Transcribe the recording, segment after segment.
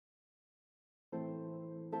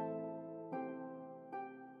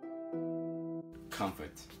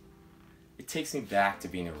Comfort. It takes me back to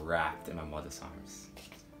being wrapped in my mother's arms.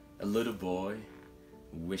 A little boy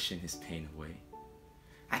wishing his pain away.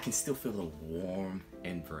 I can still feel the warm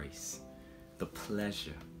embrace, the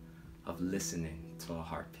pleasure of listening to a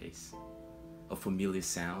heart pace. A familiar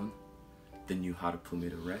sound that knew how to put me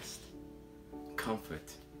to rest.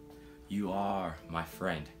 Comfort. You are my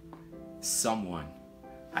friend, someone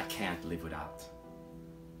I can't live without.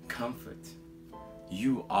 Comfort.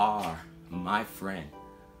 You are my friend,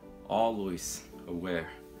 always aware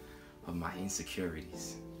of my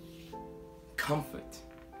insecurities. Comfort.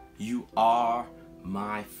 You are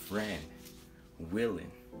my friend,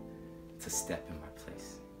 willing to step in my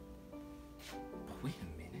place. But wait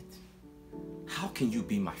a minute. How can you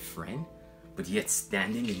be my friend, but yet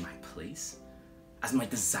standing in my place? As my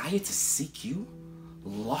desire to seek you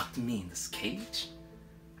locked me in this cage?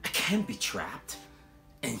 I can't be trapped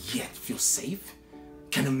and yet feel safe?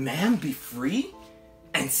 Can a man be free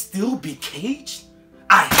and still be caged?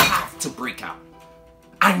 I have to break out.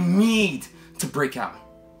 I need to break out.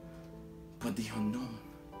 But the unknown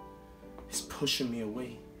is pushing me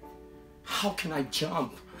away. How can I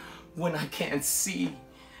jump when I can't see?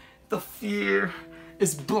 The fear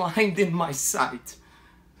is blinding my sight.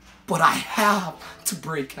 But I have to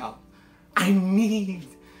break out. I need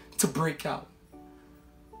to break out.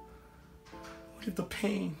 What if the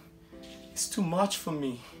pain is too much for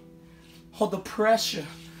me? Or the pressure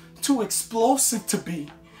too explosive to be?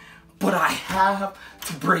 But I have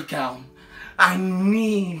to break out. I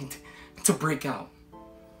need to break out.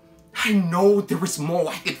 I know there is more.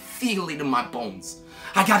 I can feel it in my bones.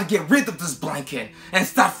 I gotta get rid of this blanket and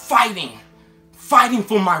start fighting. Fighting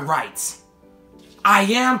for my rights. I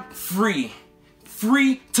am free.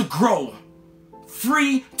 Free to grow.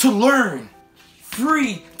 Free to learn.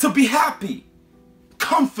 Free to be happy.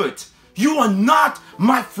 Comfort. You are not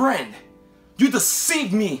my friend. You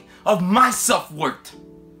deceive me of my self-worth.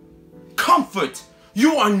 Comfort.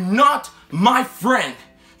 You are not my friend.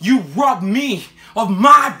 You rob me of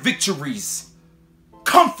my victories.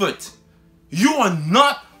 Comfort. You are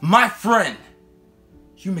not my friend.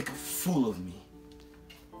 You make a fool of me.